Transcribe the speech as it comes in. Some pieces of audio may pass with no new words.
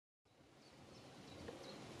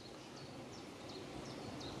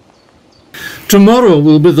Tomorrow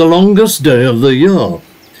will be the longest day of the year,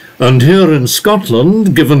 and here in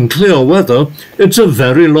Scotland, given clear weather, it's a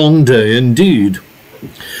very long day indeed.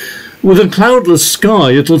 With a cloudless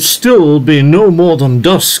sky, it'll still be no more than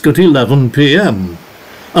dusk at 11 p.m.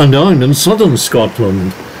 And I'm in southern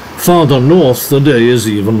Scotland. Farther north, the day is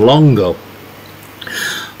even longer.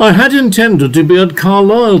 I had intended to be at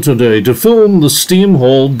Carlisle today to film the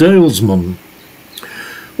steam-hauled Dalesman.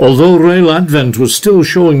 Although Rail Advent was still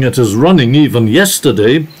showing it as running even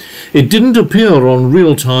yesterday, it didn't appear on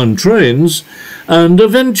real-time trains, and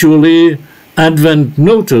eventually Advent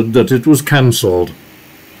noted that it was cancelled.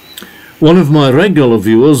 One of my regular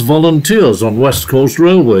viewers volunteers on West Coast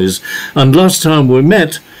Railways, and last time we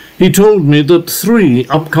met, he told me that 3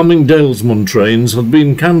 upcoming Dalesman trains had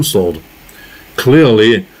been cancelled.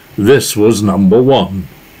 Clearly, this was number 1.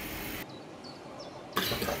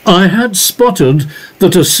 I had spotted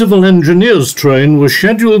that a civil engineers train was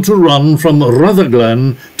scheduled to run from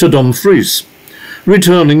Rutherglen to Dumfries,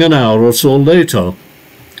 returning an hour or so later.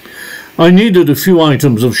 I needed a few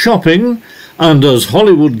items of shopping, and as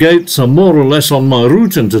Holywood Gates are more or less on my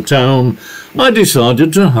route into town, I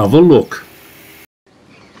decided to have a look.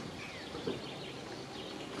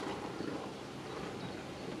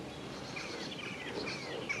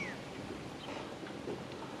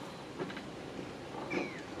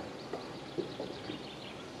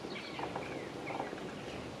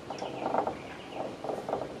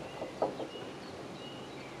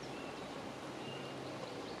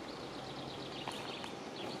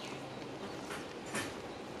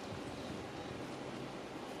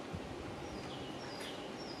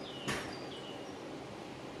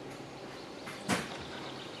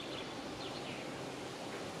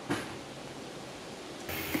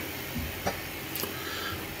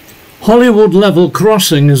 Holywood Level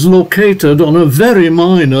Crossing is located on a very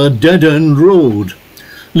minor dead-end road,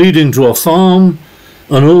 leading to a farm,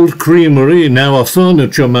 an old creamery, now a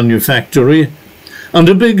furniture manufactory, and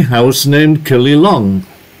a big house named Killylong.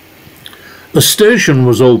 A station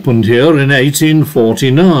was opened here in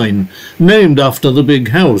 1849, named after the big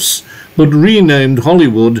house, but renamed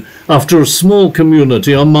Holywood after a small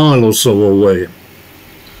community a mile or so away.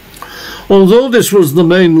 Although this was the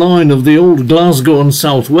main line of the old Glasgow and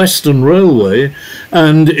South Western Railway,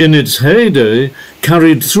 and in its heyday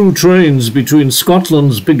carried through trains between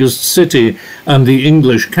Scotland's biggest city and the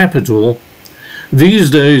English capital, these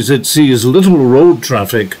days it sees little road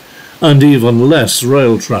traffic and even less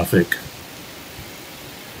rail traffic.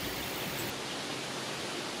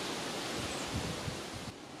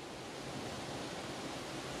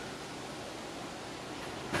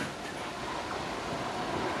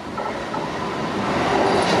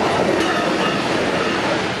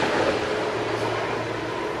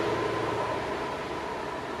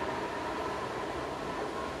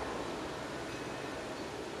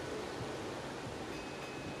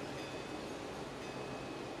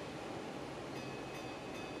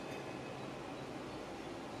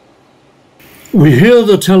 We hear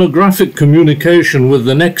the telegraphic communication with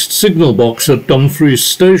the next signal box at Dumfries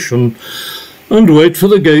Station and wait for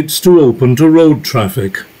the gates to open to road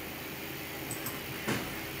traffic.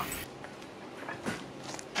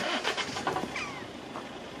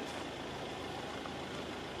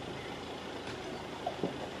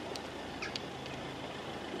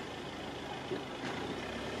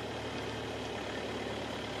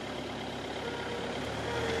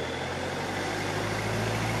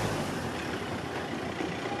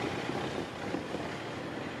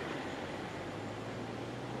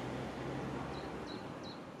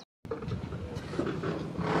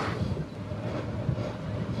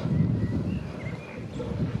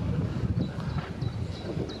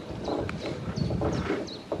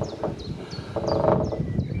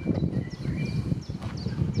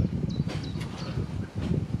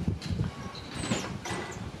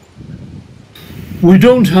 We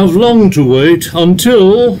don't have long to wait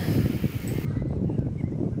until...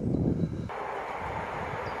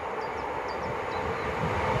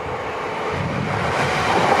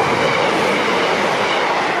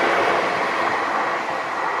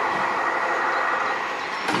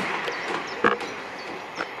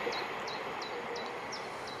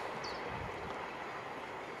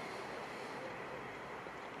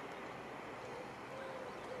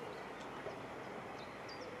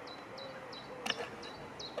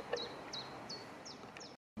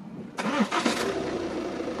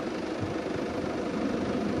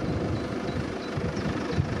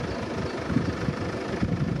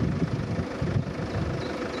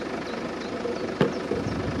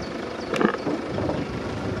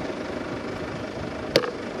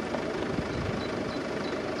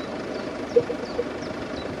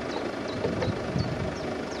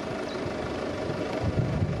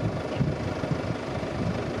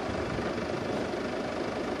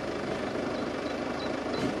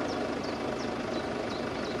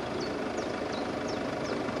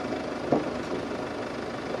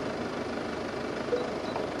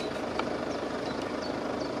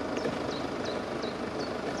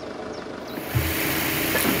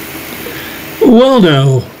 Well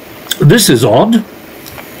now, this is odd.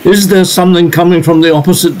 Is there something coming from the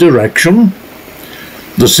opposite direction?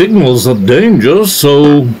 The signal's at danger,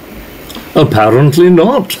 so apparently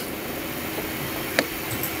not.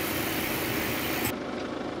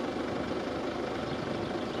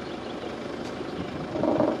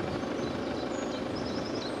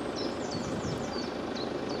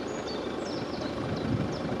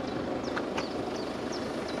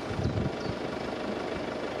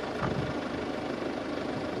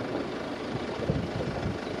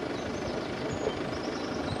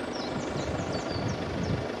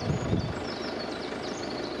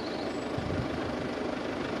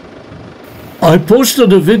 I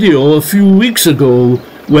posted a video a few weeks ago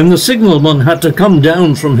when the signalman had to come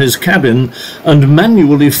down from his cabin and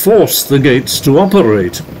manually force the gates to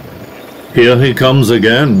operate. Here he comes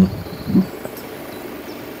again.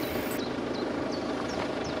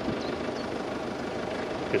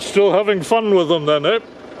 You're still having fun with them then, eh?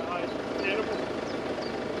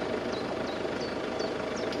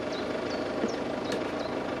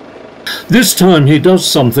 This time he does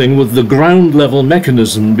something with the ground level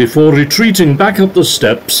mechanism before retreating back up the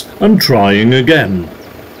steps and trying again.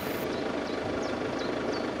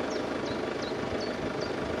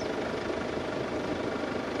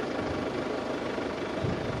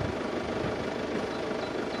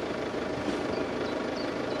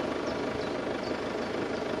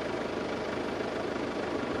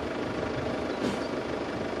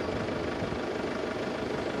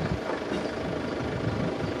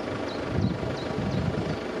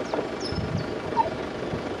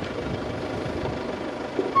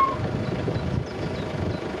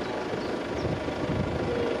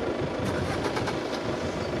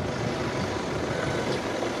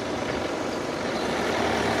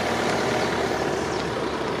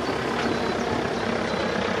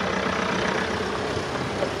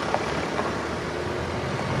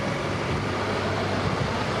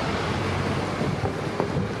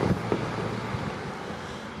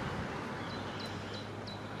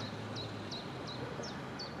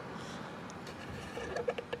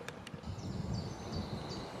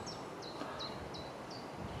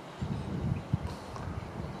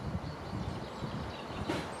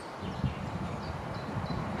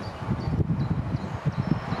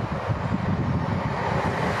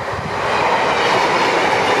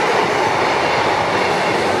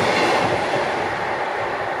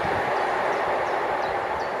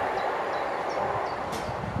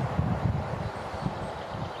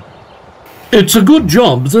 It's a good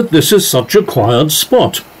job that this is such a quiet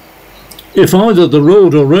spot. If either the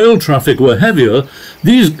road or rail traffic were heavier,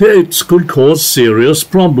 these gates could cause serious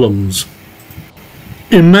problems.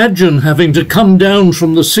 Imagine having to come down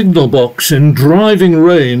from the signal box in driving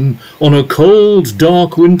rain on a cold,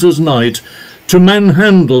 dark winter's night to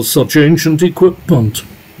manhandle such ancient equipment.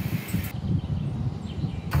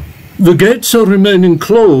 The gates are remaining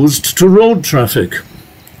closed to road traffic.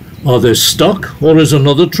 Are they stuck, or is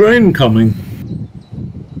another train coming?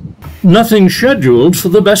 Nothing scheduled for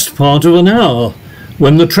the best part of an hour,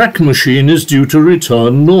 when the track machine is due to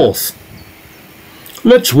return north.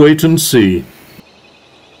 Let's wait and see.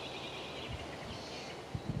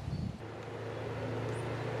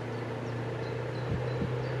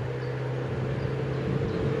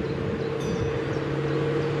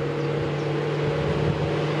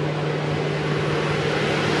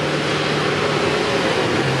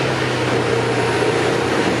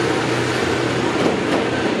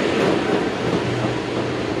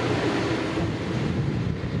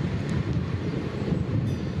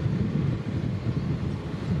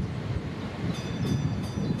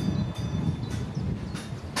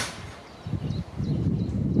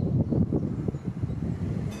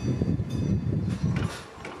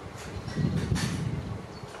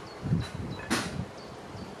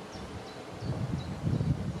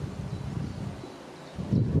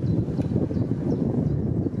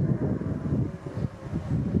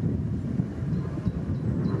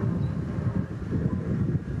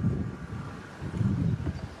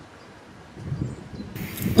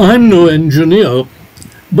 I'm no engineer,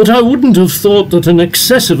 but I wouldn't have thought that an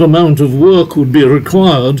excessive amount of work would be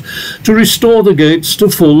required to restore the gates to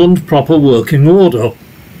full and proper working order.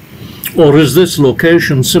 Or is this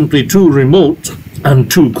location simply too remote and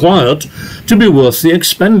too quiet to be worth the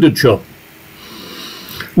expenditure?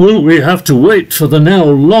 Will we have to wait for the now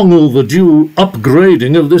long overdue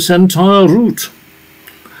upgrading of this entire route?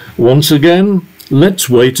 Once again, let's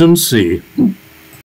wait and see.